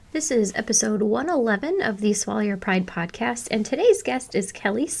This is episode 111 of the Swallow Your Pride podcast, and today's guest is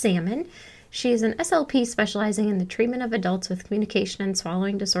Kelly Salmon. She is an SLP specializing in the treatment of adults with communication and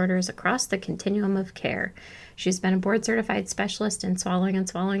swallowing disorders across the continuum of care. She's been a board-certified specialist in swallowing and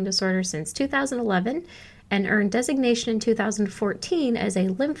swallowing disorders since 2011 and earned designation in 2014 as a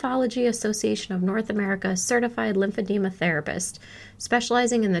Lymphology Association of North America certified lymphedema therapist,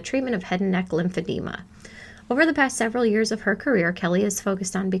 specializing in the treatment of head and neck lymphedema. Over the past several years of her career, Kelly has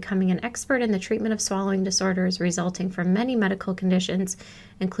focused on becoming an expert in the treatment of swallowing disorders resulting from many medical conditions,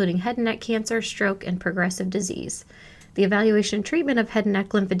 including head and neck cancer, stroke, and progressive disease. The evaluation and treatment of head and neck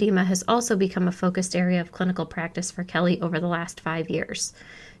lymphedema has also become a focused area of clinical practice for Kelly over the last 5 years.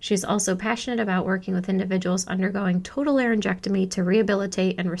 She's also passionate about working with individuals undergoing total laryngectomy to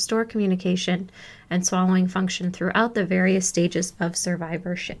rehabilitate and restore communication and swallowing function throughout the various stages of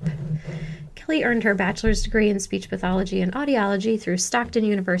survivorship. Kelly earned her bachelor's degree in speech pathology and audiology through Stockton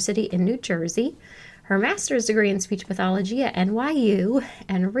University in New Jersey, her master's degree in speech pathology at NYU,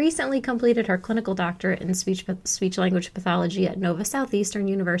 and recently completed her clinical doctorate in speech-language pathology at Nova Southeastern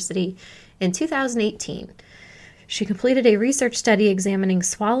University in 2018. She completed a research study examining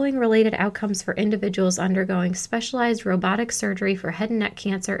swallowing-related outcomes for individuals undergoing specialized robotic surgery for head and neck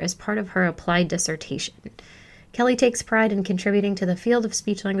cancer as part of her applied dissertation. Kelly takes pride in contributing to the field of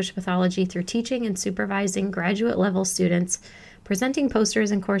speech-language pathology through teaching and supervising graduate-level students, presenting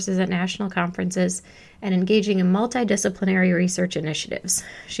posters and courses at national conferences, and engaging in multidisciplinary research initiatives.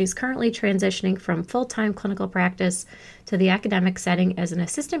 She's currently transitioning from full-time clinical practice to the academic setting as an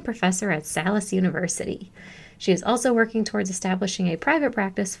assistant professor at Salus University. She is also working towards establishing a private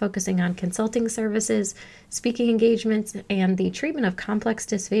practice focusing on consulting services, speaking engagements, and the treatment of complex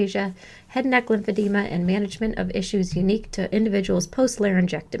dysphagia, head and neck lymphedema, and management of issues unique to individuals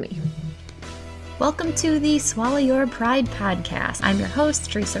post-laryngectomy. Welcome to the Swallow Your Pride podcast. I'm your host,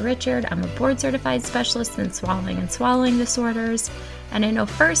 Teresa Richard. I'm a board-certified specialist in swallowing and swallowing disorders, and I know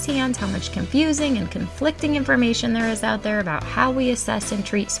firsthand how much confusing and conflicting information there is out there about how we assess and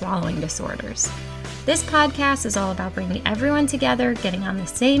treat swallowing disorders. This podcast is all about bringing everyone together, getting on the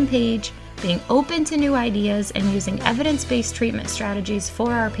same page, being open to new ideas, and using evidence-based treatment strategies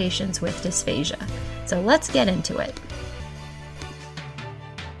for our patients with dysphagia. So let's get into it.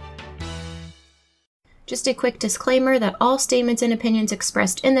 Just a quick disclaimer that all statements and opinions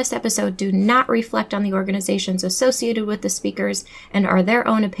expressed in this episode do not reflect on the organizations associated with the speakers and are their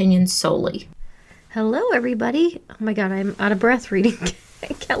own opinions solely. Hello, everybody. Oh my God, I'm out of breath reading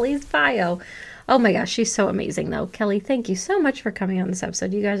Kelly's bio. Oh my gosh, she's so amazing though. Kelly, thank you so much for coming on this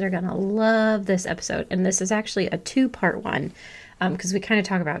episode. You guys are going to love this episode. And this is actually a two-part one because we kind of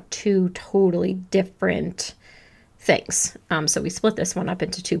talk about two totally different things. So we split this one up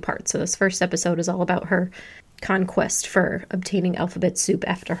into two parts. So this first episode is all about her conquest for obtaining alphabet soup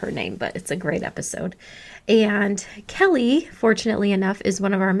after her name, but it's a great episode. And Kelly, fortunately enough, is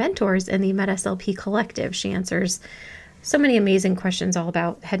one of our mentors in the MedSLP Collective. She answers so many amazing questions all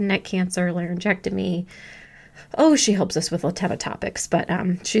about head and neck cancer, laryngectomy. Oh, she helps us with a ton of topics, but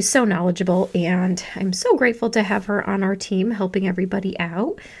she's so knowledgeable, and I'm so grateful to have her on our team helping everybody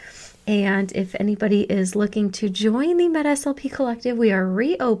out. And if anybody is looking to join the MedSLP Collective, we are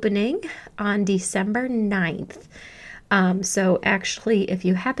reopening on December 9th. So actually, if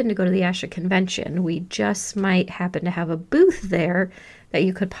you happen to go to the ASHA convention, we just might happen to have a booth there that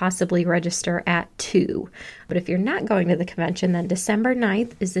you could possibly register at 2. But if you're not going to the convention, then December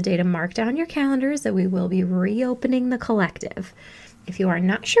 9th is the day to mark down your calendars that we will be reopening the collective. If you are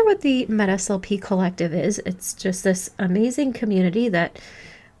not sure what the MedSLP Collective is, it's just this amazing community that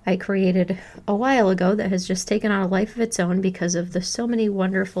I created a while ago that has just taken on a life of its own because of the so many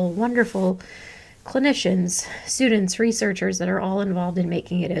wonderful, wonderful clinicians, students, researchers that are all involved in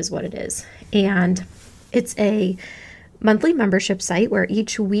making it is what it is. And it's a monthly membership site where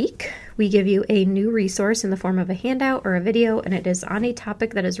each week we give you a new resource in the form of a handout or a video, and it is on a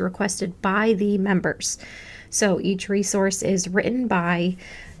topic that is requested by the members. So each resource is written by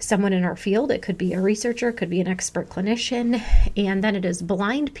someone in our field. It could be a researcher, it could be an expert clinician, and then it is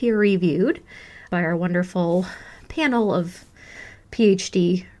blind peer reviewed by our wonderful panel of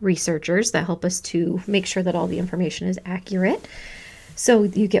PhD researchers that help us to make sure that all the information is accurate. So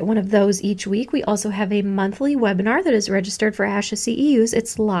you get one of those each week. We also have a monthly webinar that is registered for ASHA CEUs.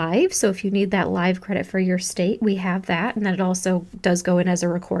 It's live, so if you need that live credit for your state, we have that. And then it also does go in as a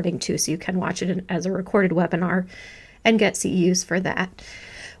recording too, so you can watch it as a recorded webinar and get CEUs for that.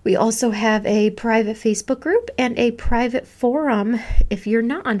 We also have a private Facebook group and a private forum if you're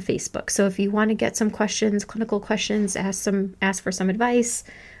not on Facebook. So if you want to get some questions, clinical questions, ask for some advice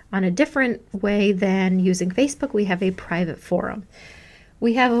on a different way than using Facebook, we have a private forum.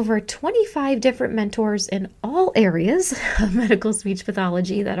 We have over 25 different mentors in all areas of medical speech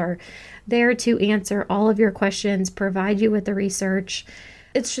pathology that are there to answer all of your questions, provide you with the research.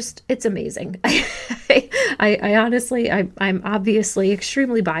 It's amazing. I honestly, I'm obviously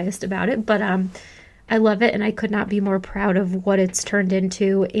extremely biased about it, but I love it, and I could not be more proud of what it's turned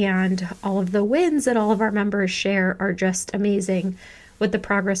into, and all of the wins that all of our members share are just amazing with the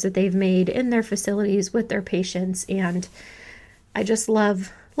progress that they've made in their facilities with their patients, and I just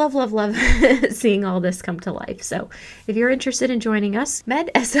love seeing all this come to life. So if you're interested in joining us,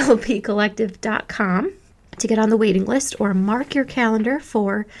 medslpcollective.com to get on the waiting list, or mark your calendar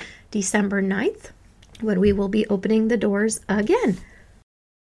for December 9th when we will be opening the doors again.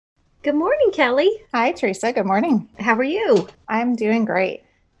 Good morning, Kelly. Hi, Teresa. Good morning. How are you? I'm doing great.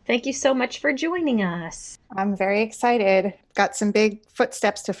 Thank you so much for joining us. I'm very excited. Got some big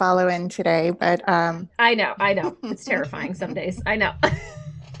footsteps to follow in today, but I know. It's terrifying some days. I know.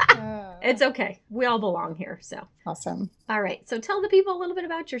 It's okay. We all belong here, so. Awesome. All right. So tell the people a little bit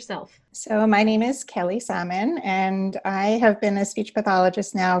about yourself. So my name is Kelly Salmon, and I have been a speech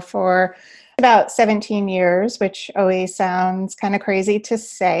pathologist now for about 17 years, which always sounds kind of crazy to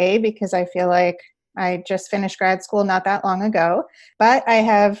say because I feel like I just finished grad school not that long ago, but I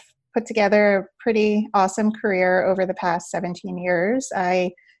have put together a pretty awesome career over the past 17 years.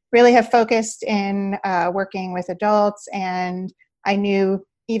 I really have focused in working with adults, and I knew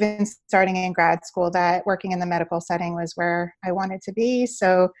even starting in grad school that working in the medical setting was where I wanted to be.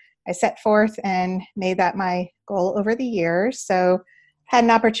 So I set forth and made that my goal over the years. So had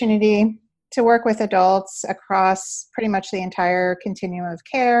an opportunity to work with adults across pretty much the entire continuum of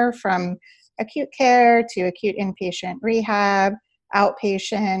care, from acute care to acute inpatient rehab,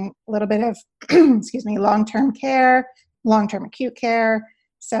 outpatient, a little bit of, long-term care, long-term acute care.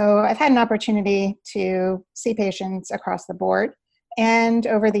 So I've had an opportunity to see patients across the board, and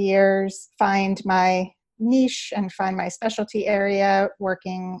over the years find my niche and find my specialty area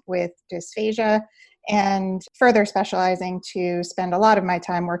working with dysphagia, and further specializing to spend a lot of my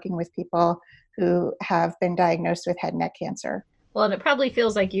time working with people who have been diagnosed with head and neck cancer. Well, and it probably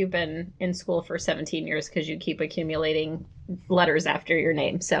feels like you've been in school for 17 years because you keep accumulating letters after your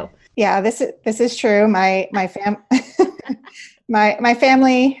name. So yeah, this is true. My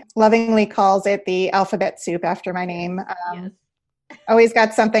family lovingly calls it the alphabet soup after my name. Yes. Always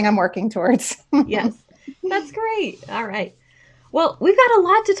got something I'm working towards. Yes, that's great. All right. Well, we've got a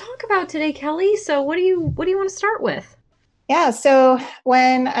lot to talk about today, Kelly. So what do you want to start with? Yeah, so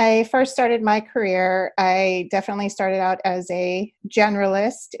when I first started my career, I definitely started out as a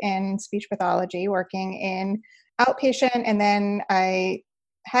generalist in speech pathology, working in outpatient, and then I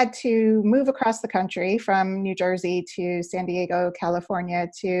had to move across the country from New Jersey to San Diego, California,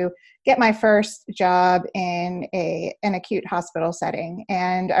 to get my first job in an acute hospital setting.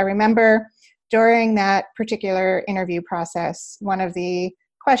 And I remember during that particular interview process, one of the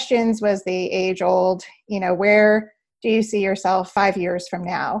questions was the age-old, where do you see yourself 5 years from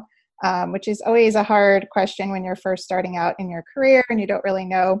now? Which is always a hard question when you're first starting out in your career and you don't really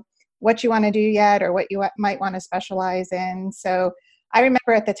know what you want to do yet or what you might want to specialize in. So I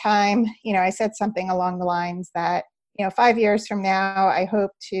remember at the time, I said something along the lines that, 5 years from now, I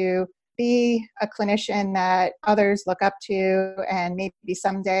hope to be a clinician that others look up to, and maybe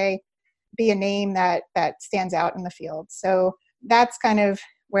someday be a name that stands out in the field. So that's kind of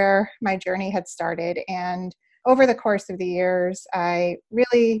where my journey had started. And over the course of the years, I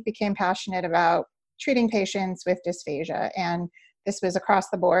really became passionate about treating patients with dysphagia. And this was across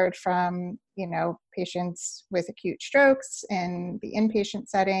the board from, patients with acute strokes in the inpatient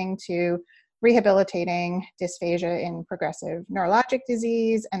setting to rehabilitating dysphagia in progressive neurologic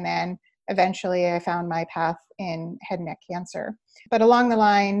disease. And then eventually I found my path in head and neck cancer. But along the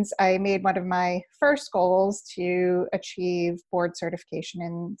lines, I made one of my first goals to achieve board certification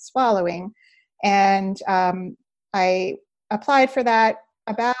in swallowing. And I applied for that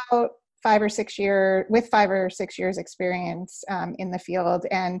about 5 or 6 years experience in the field.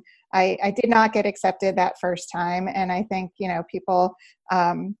 And I did not get accepted that first time. And I think, people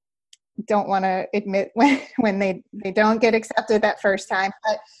don't want to admit when they don't get accepted that first time.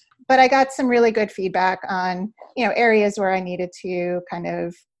 But I got some really good feedback on, areas where I needed to kind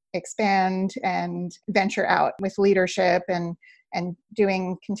of expand and venture out with leadership and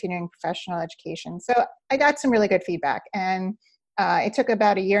doing continuing professional education. So I got some really good feedback, and it took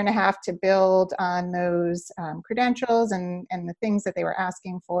about 1.5 years to build on those credentials and the things that they were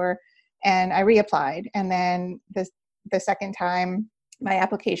asking for. And I reapplied, and then the second time my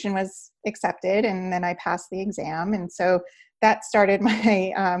application was accepted, and then I passed the exam. And so that started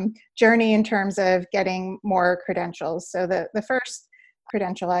my journey in terms of getting more credentials. So the first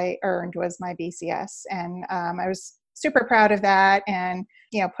credential I earned was my BCS. And I was super proud of that, and,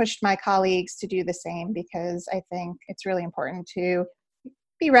 pushed my colleagues to do the same, because I think it's really important to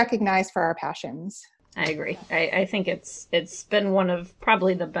be recognized for our passions. I agree. I think it's been one of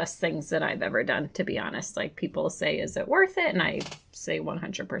probably the best things that I've ever done, to be honest. Like, people say, is it worth it? And I say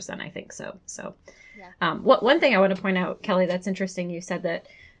 100% I think so. So one thing I want to point out, Kelly, that's interesting. You said that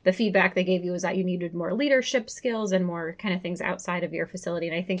the feedback they gave you was that you needed more leadership skills and more kind of things outside of your facility.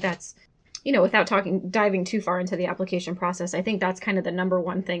 And I think that's, without diving too far into the application process, I think that's kind of the number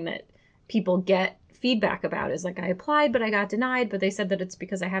one thing that people get feedback about, is like, I applied, but I got denied, but they said that it's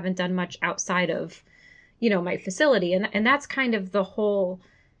because I haven't done much outside of, my facility. And that's kind of the whole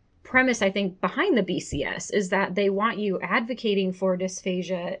premise, I think, behind the BCS, is that they want you advocating for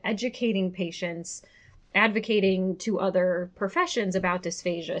dysphagia, educating patients, advocating to other professions about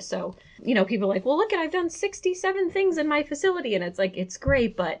dysphagia. So, people are like, well, look, I've done 67 things in my facility. And it's like, it's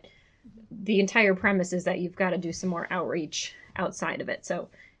great, but the entire premise is that you've got to do some more outreach outside of it. So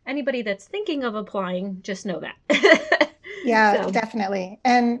anybody that's thinking of applying, just know that. Yeah, definitely.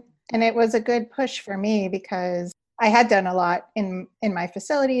 And it was a good push for me, because I had done a lot in my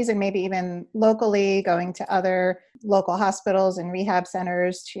facilities, and maybe even locally, going to other local hospitals and rehab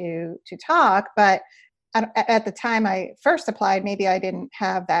centers to talk. But at the time I first applied, maybe I didn't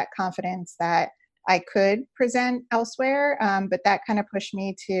have that confidence that I could present elsewhere. But that kind of pushed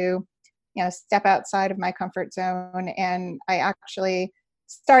me to, step outside of my comfort zone. And I actually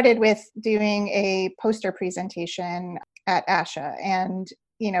started with doing a poster presentation at ASHA. And,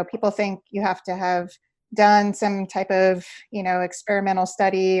 people think you have to have done some type of, experimental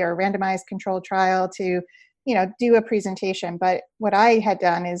study or randomized controlled trial to, do a presentation. But what I had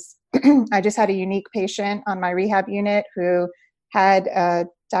done is I just had a unique patient on my rehab unit who had a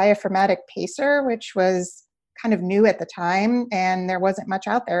diaphragmatic pacer, which was kind of new at the time, and there wasn't much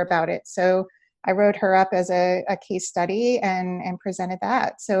out there about it. So I wrote her up as a case study and presented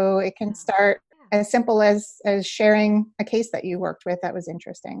that. So it can start as simple as sharing a case that you worked with that was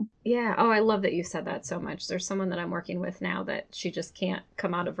interesting. Yeah. Oh, I love that you said that so much. There's someone that I'm working with now that she just can't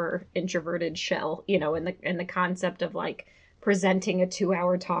come out of her introverted shell, and the concept of like presenting a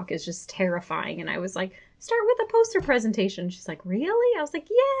 2-hour talk is just terrifying. And I was like, start with a poster presentation. She's like, really? I was like,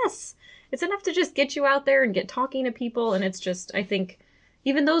 yes. It's enough to just get you out there and get talking to people. And it's just, I think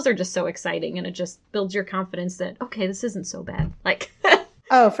even those are just so exciting, and it just builds your confidence that, okay, this isn't so bad. Like,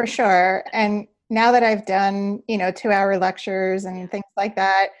 oh, for sure. And now that I've done, 2-hour lectures and things like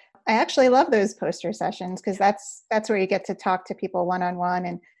that, I actually love those poster sessions, because that's where you get to talk to people one-on-one,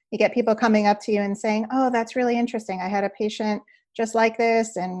 and you get people coming up to you and saying, oh, that's really interesting. I had a patient just like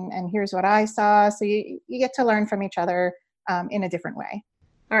this, and here's what I saw. So you get to learn from each other in a different way.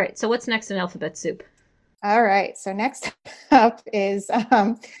 All right. So what's next in Alphabet Soup? All right. So next up is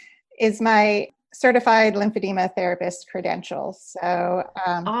my certified lymphedema therapist credentials. So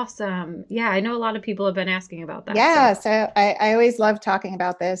awesome. Yeah, I know a lot of people have been asking about that. Yeah, so I always love talking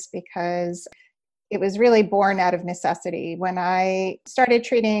about this, because it was really born out of necessity. When I started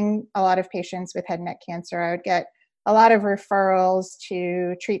treating a lot of patients with head and neck cancer, I would get a lot of referrals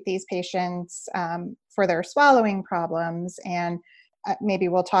to treat these patients for their swallowing problems. And maybe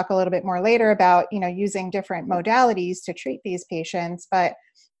we'll talk a little bit more later about, using different modalities to treat these patients. But,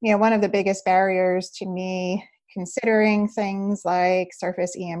 one of the biggest barriers to me considering things like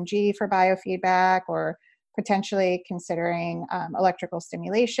surface EMG for biofeedback, or potentially considering electrical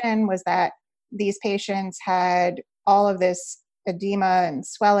stimulation, was that these patients had all of this edema and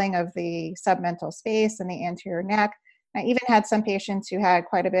swelling of the submental space and the anterior neck. I even had some patients who had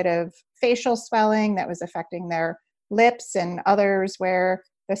quite a bit of facial swelling that was affecting their lips, and others where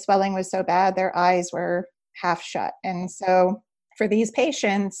the swelling was so bad their eyes were half shut. And so for these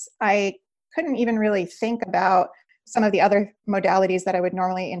patients, I couldn't even really think about some of the other modalities that I would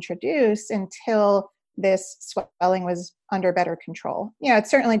normally introduce until this swelling was under better control. It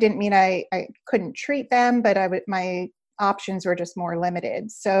certainly didn't mean I couldn't treat them, but my options were just more limited.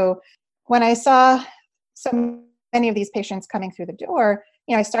 So when I saw so many of these patients coming through the door,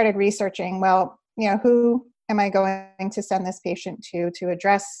 I started researching, well, who am I going to send this patient to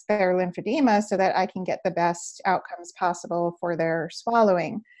address their lymphedema so that I can get the best outcomes possible for their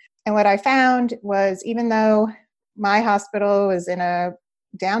swallowing? And what I found was, even though my hospital was in a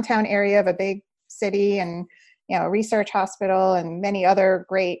downtown area of a big city, and a research hospital and many other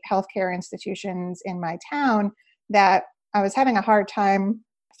great healthcare institutions in my town, that I was having a hard time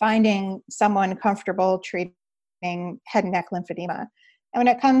finding someone comfortable treating head and neck lymphedema. And when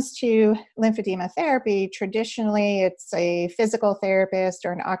it comes to lymphedema therapy, traditionally it's a physical therapist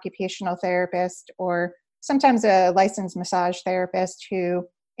or an occupational therapist or sometimes a licensed massage therapist who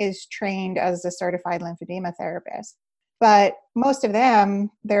is trained as a certified lymphedema therapist. But most of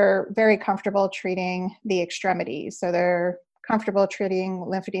them, they're very comfortable treating the extremities. So they're comfortable treating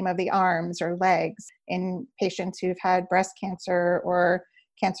lymphedema of the arms or legs in patients who've had breast cancer or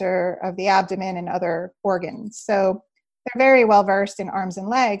cancer of the abdomen and other organs. So they're very well versed in arms and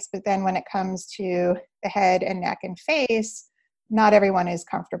legs, but then when it comes to the head and neck and face, not everyone is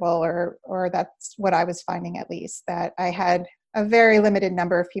comfortable, or that's what I was finding, at least, that I had a very limited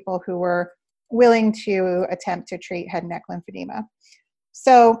number of people who were willing to attempt to treat head and neck lymphedema.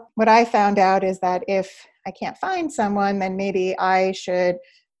 So what I found out is that if I can't find someone, then maybe I should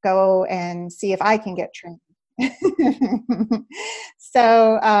go and see if I can get trained.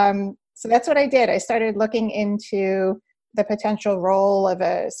 So that's what I did. I started looking into the potential role of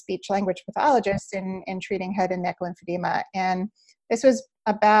a speech language pathologist in treating head and neck lymphedema. And this was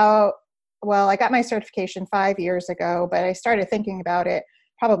about, well, I got my certification 5 years ago, but I started thinking about it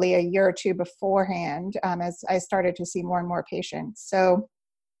probably a year or two beforehand, as I started to see more and more patients. So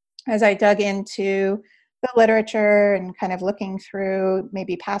as I dug into the literature and kind of looking through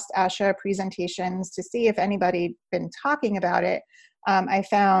maybe past ASHA presentations to see if anybody had been talking about it, I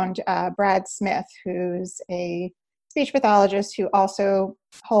found Brad Smith, who's a speech pathologist who also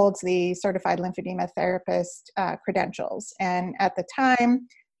holds the certified lymphedema therapist credentials. And at the time,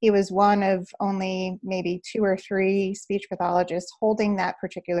 he was one of only maybe 2 or 3 speech pathologists holding that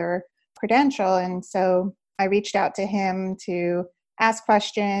particular credential. And so I reached out to him to ask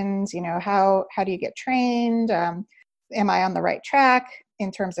questions, how do you get trained? Am I on the right track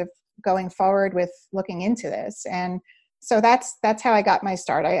in terms of going forward with looking into this? And so that's how I got my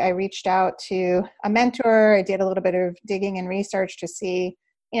start. I reached out to a mentor. I did a little bit of digging and research to see,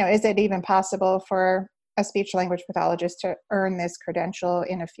 is it even possible for a speech language pathologist to earn this credential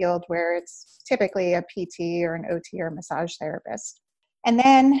in a field where it's typically a PT or an OT or a massage therapist. And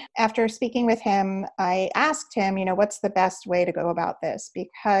then after speaking with him, I asked him, what's the best way to go about this?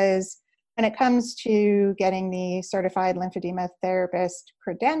 Because when it comes to getting the certified lymphedema therapist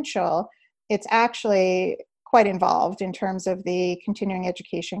credential, it's actually quite involved in terms of the continuing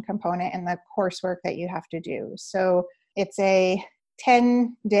education component and the coursework that you have to do. So it's a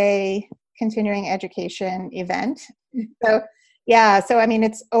 10-day continuing education event. So I mean,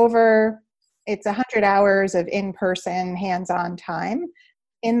 it's 100 hours of in-person hands-on time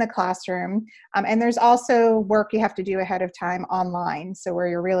in the classroom. And there's also work you have to do ahead of time online. So where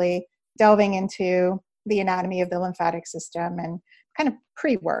you're really delving into the anatomy of the lymphatic system and kind of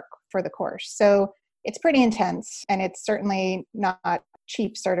pre-work for the course. So it's pretty intense, and it's certainly not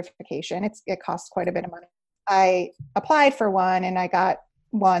cheap certification. It costs quite a bit of money. I applied for one, and I got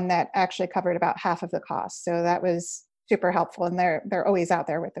one that actually covered about half of the cost. So that was super helpful, and they're always out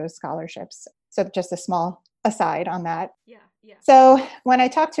there with those scholarships. So just a small aside on that. Yeah. So when I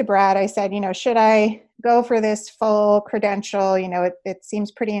talked to Brad, I said, should I go for this full credential? It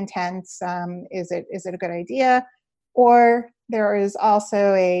seems pretty intense. Is it a good idea? Or there is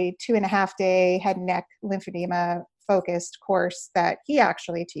also a 2.5-day head and neck lymphedema focused course that he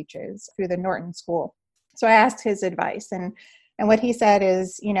actually teaches through the Norton School. So I asked his advice, and what he said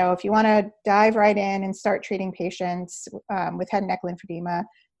is, if you want to dive right in and start treating patients with head and neck lymphedema,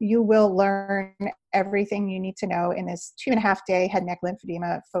 you will learn everything you need to know in this 2.5-day head and neck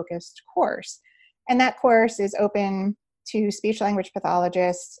lymphedema focused course. And that course is open to speech language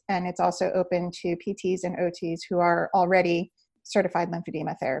pathologists, and it's also open to PTs and OTs who are already certified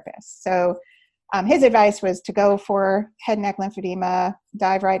lymphedema therapists. So his advice was to go for head and neck lymphedema,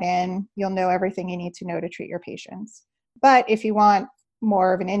 dive right in. You'll know everything you need to know to treat your patients. But if you want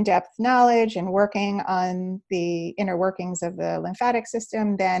more of an in-depth knowledge and working on the inner workings of the lymphatic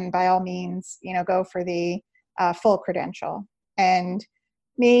system, then by all means, go for the full credential. And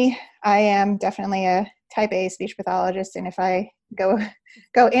me, I am definitely a type A speech pathologist, and if I go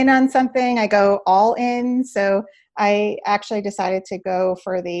in on something, I go all in. So I actually decided to go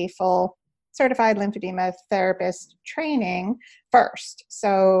for the full certified lymphedema therapist training first.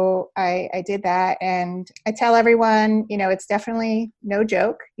 So I did that, and I tell everyone, it's definitely no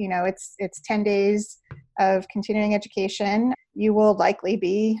joke. It's 10 days of continuing education. You will likely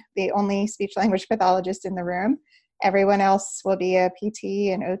be the only speech language pathologist in the room. Everyone else will be a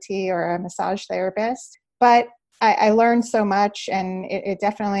PT, an OT, or a massage therapist. But I learned so much, and it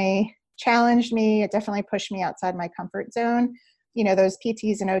definitely challenged me. It definitely pushed me outside my comfort zone. Those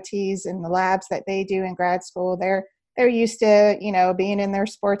PTs and OTs in the labs that they do in grad school, they're used to, being in their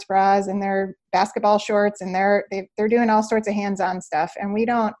sports bras and their basketball shorts, and they're doing all sorts of hands-on stuff. And we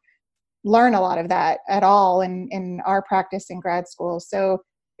don't learn a lot of that at all in our practice in grad school. So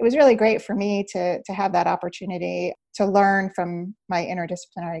it was really great for me to have that opportunity to learn from my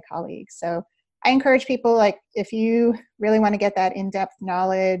interdisciplinary colleagues. So I encourage people, like, if you really want to get that in-depth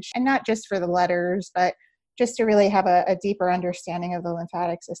knowledge, and not just for the letters, but just to really have a deeper understanding of the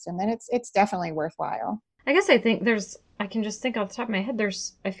lymphatic system, then it's definitely worthwhile. I guess I can just think off the top of my head,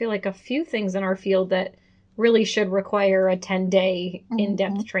 I feel like a few things in our field that really should require a 10-day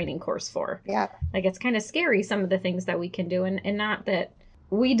in-depth training course for. Yeah. Like, it's kind of scary, some of the things that we can do, and not that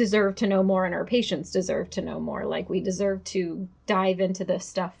we deserve to know more and our patients deserve to know more. Like, we deserve to dive into this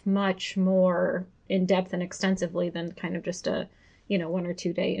stuff much more in depth and extensively than kind of just a, 1 or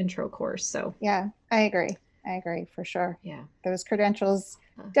 2 day intro course. So yeah, I agree for sure. Yeah. Those credentials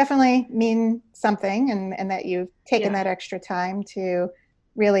definitely mean something, and that you've taken that extra time to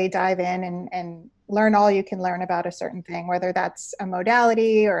really dive in and learn all you can learn about a certain thing, whether that's a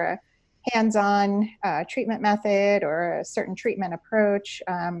modality or a hands-on treatment method or a certain treatment approach.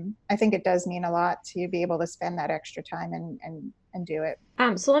 I think it does mean a lot to be able to spend that extra time and do it.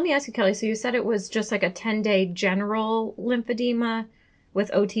 So let me ask you, Kelly, so you said it was just like a 10-day general lymphedema with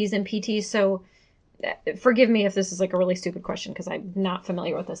OTs and PTs. So forgive me if this is like a really stupid question, because I'm not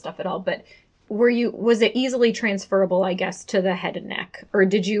familiar with this stuff at all, but was it easily transferable, I guess, to the head and neck? Or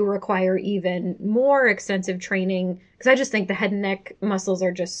did you require even more extensive training? Because I just think the head and neck muscles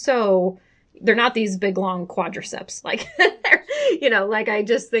are just they're not these big, long quadriceps. Like, like I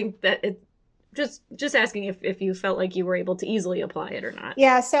just think that it, just asking if you felt like you were able to easily apply it or not.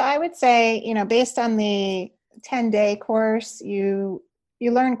 Yeah, so I would say, based on the 10-day course, you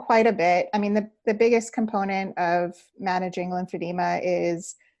learn quite a bit. I mean, the biggest component of managing lymphedema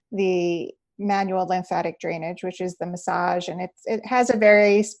is the manual lymphatic drainage, which is the massage. And it has a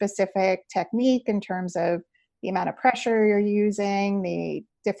very specific technique in terms of the amount of pressure you're using, the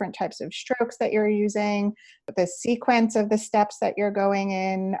different types of strokes that you're using, the sequence of the steps that you're going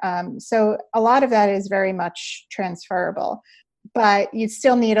in. So a lot of that is very much transferable. But you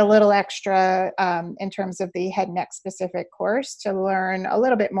still need a little extra in terms of the head neck specific course to learn a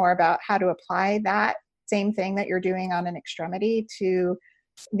little bit more about how to apply that same thing that you're doing on an extremity to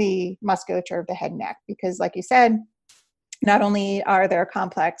the musculature of the head and neck. Because like you said, not only are there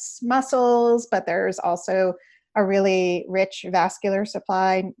complex muscles, but there's also a really rich vascular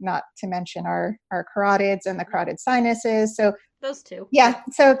supply, not to mention our carotids and the carotid sinuses. So those two. Yeah.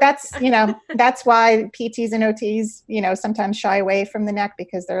 So that's, that's why PTs and OTs, sometimes shy away from the neck,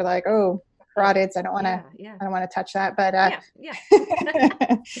 because they're like, oh, carotids, I don't want to touch that. But,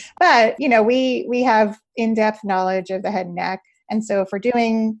 but, we have in-depth knowledge of the head and neck. And so if we're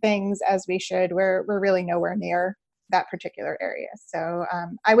doing things as we should, we're really nowhere near that particular area. So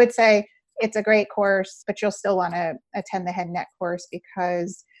I would say it's a great course, but you'll still want to attend the head and neck course,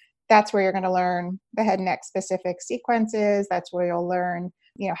 because that's where you're going to learn the head and neck specific sequences. That's where you'll learn,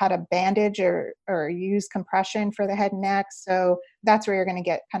 how to bandage or use compression for the head and neck. So that's where you're going to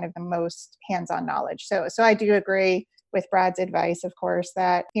get kind of the most hands-on knowledge. So I do agree with Brad's advice, of course,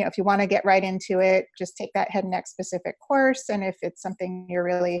 that, if you want to get right into it, just take that head and neck specific course. And if it's something you're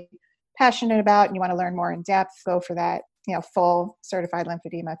really passionate about and you want to learn more in depth, go for that, full certified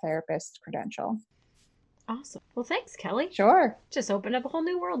lymphedema therapist credential. Awesome. Well, thanks, Kelly. Sure. Just opened up a whole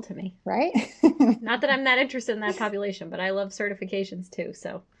new world to me. Right? Not that I'm that interested in that population, but I love certifications too.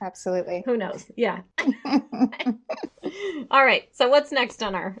 So absolutely. Who knows? Yeah. All right. So what's next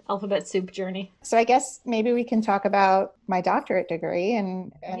on our alphabet soup journey? So I guess maybe we can talk about my doctorate degree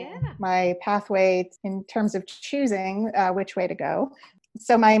and my pathway in terms of choosing which way to go.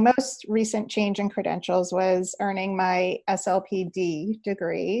 So my most recent change in credentials was earning my SLPD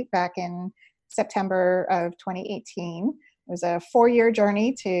degree back in September of 2018. It was a 4-year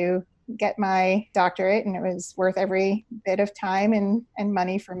journey to get my doctorate, and it was worth every bit of time and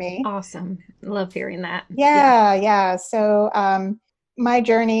money for me. Awesome. Love hearing that. Yeah. So my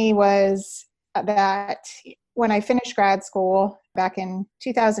journey was that when I finished grad school back in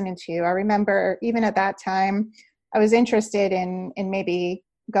 2002, I remember even at that time, I was interested in maybe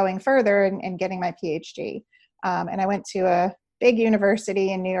going further and getting my PhD. And I went to a big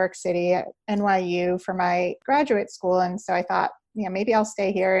university in New York City at NYU for my graduate school. And so I thought, maybe I'll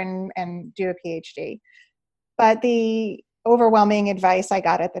stay here and do a PhD. But the overwhelming advice I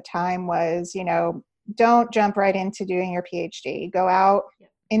got at the time was, don't jump right into doing your PhD. Go out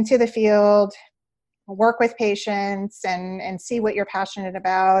into the field, work with patients and see what you're passionate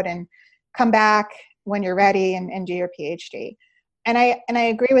about, and come back when you're ready and do your PhD. And I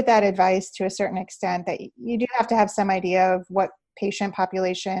agree with that advice to a certain extent, that you do have to have some idea of what patient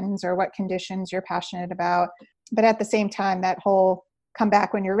populations or what conditions you're passionate about. But at the same time, that whole come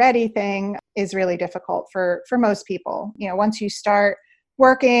back when you're ready thing is really difficult for most people. Once you start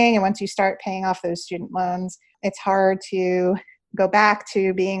working and once you start paying off those student loans, it's hard to go back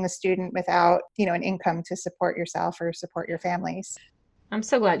to being a student without, an income to support yourself or support your families. I'm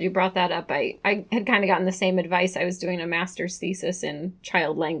so glad you brought that up. I had kind of gotten the same advice. I was doing a master's thesis in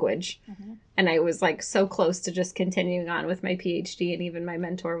child language, and I was like so close to just continuing on with my PhD. And even my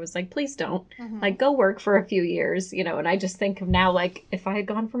mentor was like, please don't, like, go work for a few years, And I just think of now, like, if I had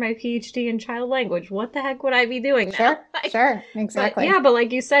gone for my PhD in child language, what the heck would I be doing now? Sure, like, sure, exactly. But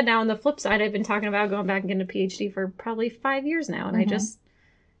like you said, now on the flip side, I've been talking about going back and getting a PhD for probably 5 years now. And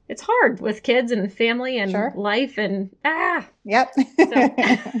it's hard with kids and family and life and Yep. So.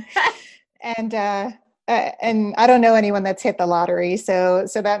 And I don't know anyone that's hit the lottery, so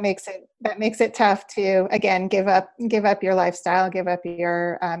that makes it tough to, again, give up your lifestyle, give up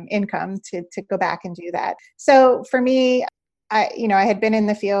your income to go back and do that. So for me, I had been in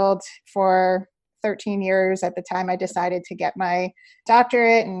the field for 13 years at the time I decided to get my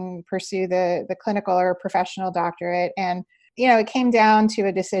doctorate and pursue the clinical or professional doctorate. And it came down to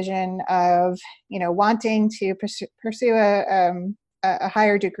a decision of, wanting to pursue a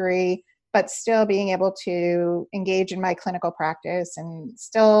higher degree, but still being able to engage in my clinical practice and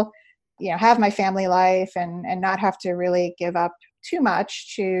still, have my family life and not have to really give up too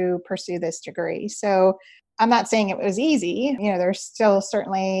much to pursue this degree. So I'm not saying it was easy. There's still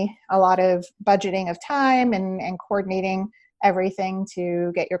certainly a lot of budgeting of time and coordinating everything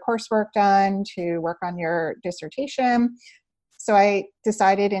to get your coursework done, to work on your dissertation. So I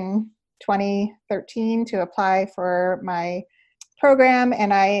decided in 2013 to apply for my program,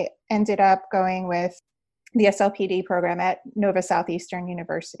 and I ended up going with the SLPD program at Nova Southeastern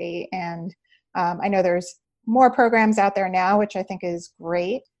University. And I know there's more programs out there now, which I think is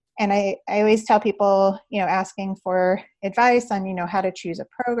great. And I always tell people, asking for advice on, how to choose a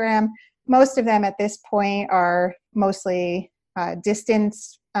program. Most of them at this point are mostly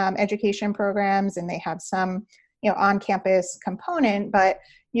distance education programs, and they have some on-campus component, but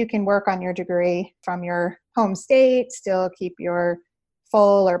you can work on your degree from your home state, still keep your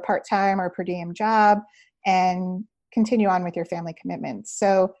full or part-time or per diem job, and continue on with your family commitments.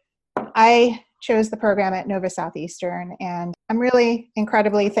 So I chose the program at Nova Southeastern, and I'm really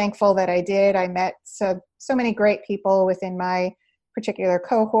incredibly thankful that I did. I met so many great people within my particular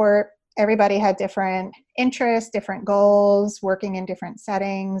cohort. Everybody had different interests, different goals, working in different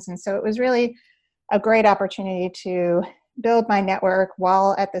settings. And so it was really a great opportunity to build my network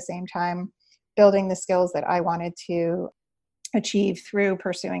while at the same time building the skills that I wanted to achieve through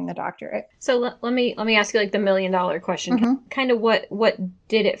pursuing the doctorate. So let me ask you like the $1 million question. Kind of what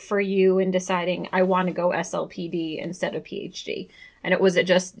did it for you in deciding I want to go SLPD instead of PhD? And was it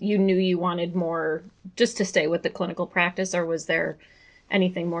just you knew you wanted more just to stay with the clinical practice, or was there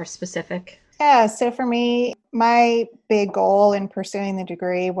anything more specific? Yeah, so for me, my big goal in pursuing the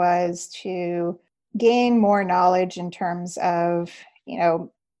degree was to gain more knowledge in terms of,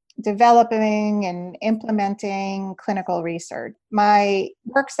 developing and implementing clinical research. My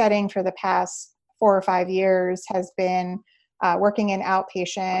work setting for the past 4 or 5 years has been working in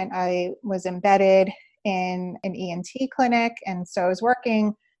outpatient. I was embedded in an ENT clinic, and so I was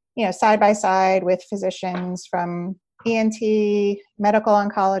working, side by side with physicians from ENT, medical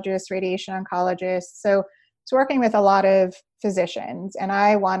oncologists, radiation oncologists. So it's working with a lot of physicians, and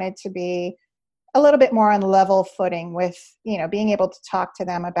I wanted to be a little bit more on level footing with, being able to talk to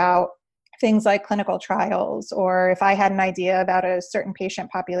them about things like clinical trials, or if I had an idea about a certain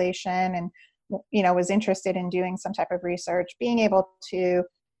patient population and, was interested in doing some type of research, being able to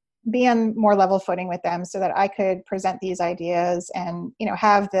be on more level footing with them so that I could present these ideas and,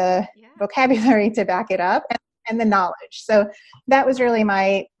 have the vocabulary to back it up and the knowledge. So that was really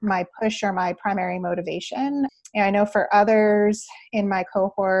my push or my primary motivation. I know for others in my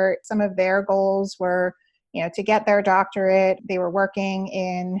cohort, some of their goals were, to get their doctorate. They were working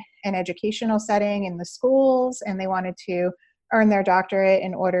in an educational setting in the schools, and they wanted to earn their doctorate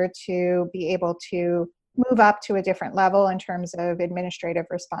in order to be able to move up to a different level in terms of administrative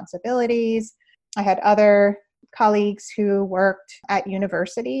responsibilities. I had other colleagues who worked at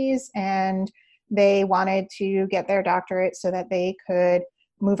universities, and they wanted to get their doctorate so that they could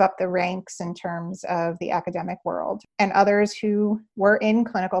move up the ranks in terms of the academic world, and others who were in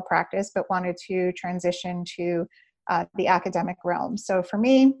clinical practice but wanted to transition to the academic realm. So for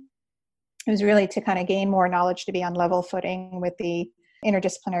me, it was really to kind of gain more knowledge, to be on level footing with the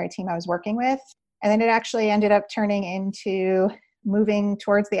interdisciplinary team I was working with. And then it actually ended up turning into moving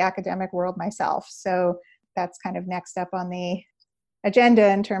towards the academic world myself. So that's kind of next up on the agenda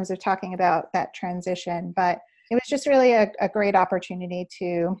in terms of talking about that transition. But it was just really a great opportunity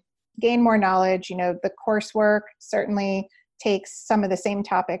to gain more knowledge. The coursework certainly takes some of the same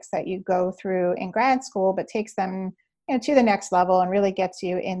topics that you go through in grad school, but takes them, to the next level and really gets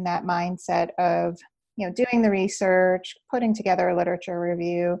you in that mindset of, doing the research, putting together a literature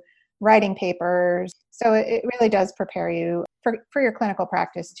review, writing papers. So it really does prepare you for your clinical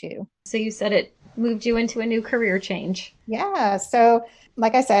practice too. So you said it moved you into a new career change. Yeah. So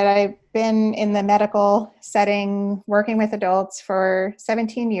like I said, I've been in the medical setting working with adults for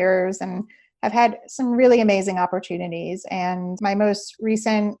 17 years and I've had some really amazing opportunities. And my most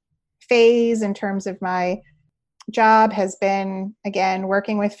recent phase in terms of my job has been, again,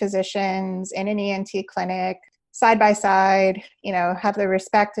 working with physicians in an ENT clinic, side by side, have the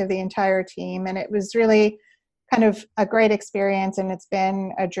respect of the entire team. And it was really kind of a great experience, and it's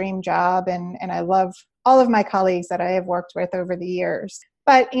been a dream job. And I love all of my colleagues that I have worked with over the years.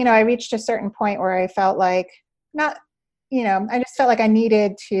 But, I reached a certain point where I felt like I just felt like I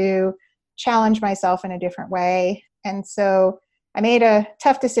needed to challenge myself in a different way. And so I made a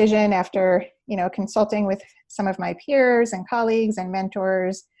tough decision after, consulting with some of my peers and colleagues and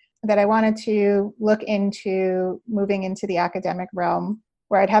mentors that I wanted to look into moving into the academic realm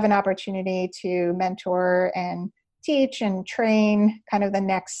where I'd have an opportunity to mentor and teach and train kind of the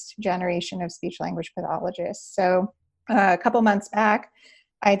next generation of speech language pathologists. So a couple months back,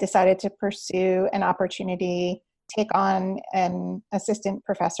 I decided to pursue an opportunity, take on an assistant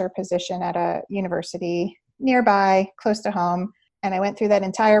professor position at a university nearby, close to home. And I went through that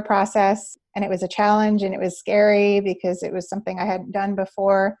entire process, and it was a challenge and it was scary because it was something I hadn't done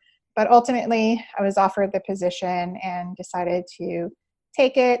before. But ultimately, I was offered the position and decided to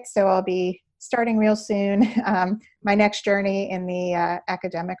take it. So I'll be starting real soon my next journey in the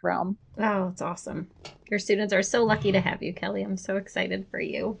academic realm. Oh, it's awesome. Your students are so lucky to have you, Kelly. I'm so excited for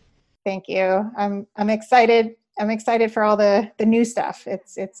you. Thank you. I'm excited. I'm excited for all the new stuff.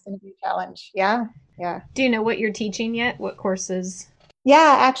 It's going to be a challenge. Yeah. Do you know what you're teaching yet? What courses?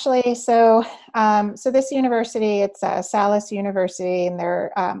 Yeah, actually. So this university, it's Salus University, and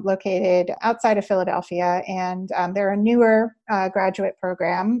they're located outside of Philadelphia, and they're a newer graduate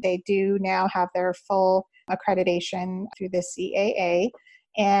program. They do now have their full accreditation through the CAA,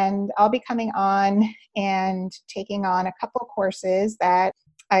 and I'll be coming on and taking on a couple courses that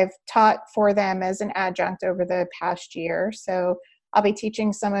I've taught for them as an adjunct over the past year. So I'll be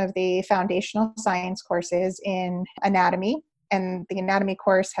teaching some of the foundational science courses in anatomy. And the anatomy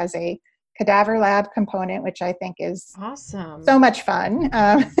course has a cadaver lab component, which I think is awesome. So much fun.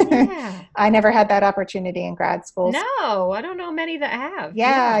 Yeah. I never had that opportunity in grad school. No, I don't know many that have.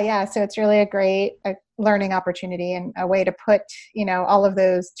 Yeah. So it's really a great learning opportunity and a way to put, all of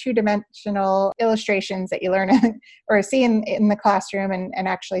those two-dimensional illustrations that you learn or see in the classroom and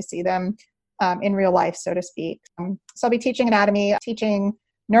actually see them in real life, so to speak. So I'll be teaching anatomy, teaching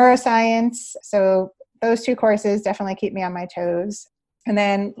neuroscience. So those two courses definitely keep me on my toes. And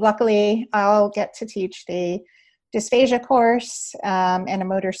then luckily I'll get to teach the dysphagia course and a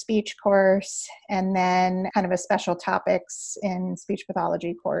motor speech course, and then kind of a special topics in speech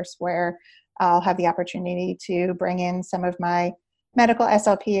pathology course where I'll have the opportunity to bring in some of my medical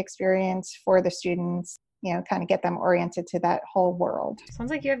SLP experience for the students, kind of get them oriented to that whole world.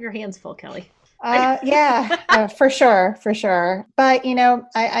 Sounds like you have your hands full, Kelly. Yeah, for sure. But,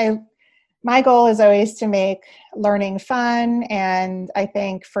 my goal is always to make learning fun. And I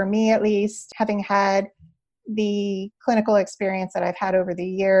think for me, at least, having had the clinical experience that I've had over the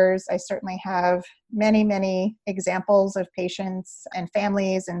years, I certainly have many, many examples of patients and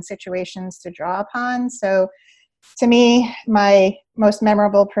families and situations to draw upon. So to me, my most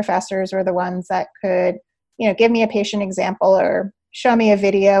memorable professors were the ones that could, give me a patient example or show me a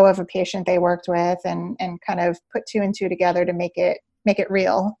video of a patient they worked with and kind of put two and two together to make it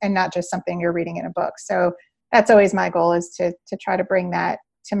real and not just something you're reading in a book. So that's always my goal, is to try to bring that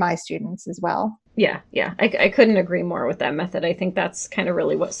to my students as well. Yeah. I couldn't agree more with that method. I think that's kind of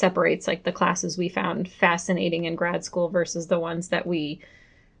really what separates like the classes we found fascinating in grad school versus the ones that we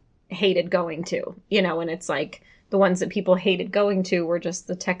hated going to, and it's like the ones that people hated going to were just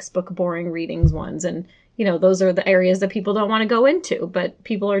the textbook boring readings ones. And, those are the areas that people don't want to go into, but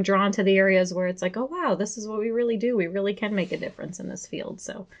people are drawn to the areas where it's like, oh, wow, this is what we really do. We really can make a difference in this field.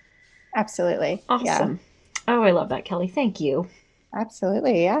 So absolutely. Awesome. Yeah. Oh, I love that, Kelly. Thank you.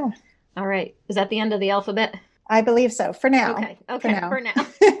 Absolutely. Yeah. All right. Is that the end of the alphabet? I believe so. For now. Okay. For now.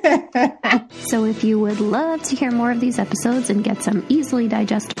 So if you would love to hear more of these episodes and get some easily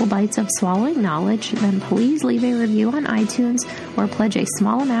digestible bites of swallowing knowledge, then please leave a review on iTunes or pledge a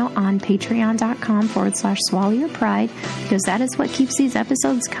small amount on patreon.com/swallowyourpride, because that is what keeps these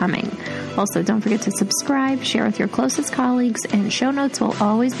episodes coming. Also, don't forget to subscribe, share with your closest colleagues, and show notes will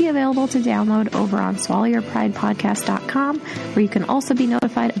always be available to download over on swallowyourpridepodcast.com, where you can also be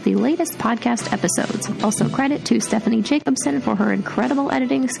notified of the latest podcast episodes. Also, credit to Stephanie Jacobson for her incredible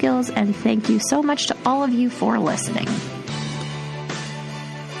editing skills, and thank you so much to all of you for listening.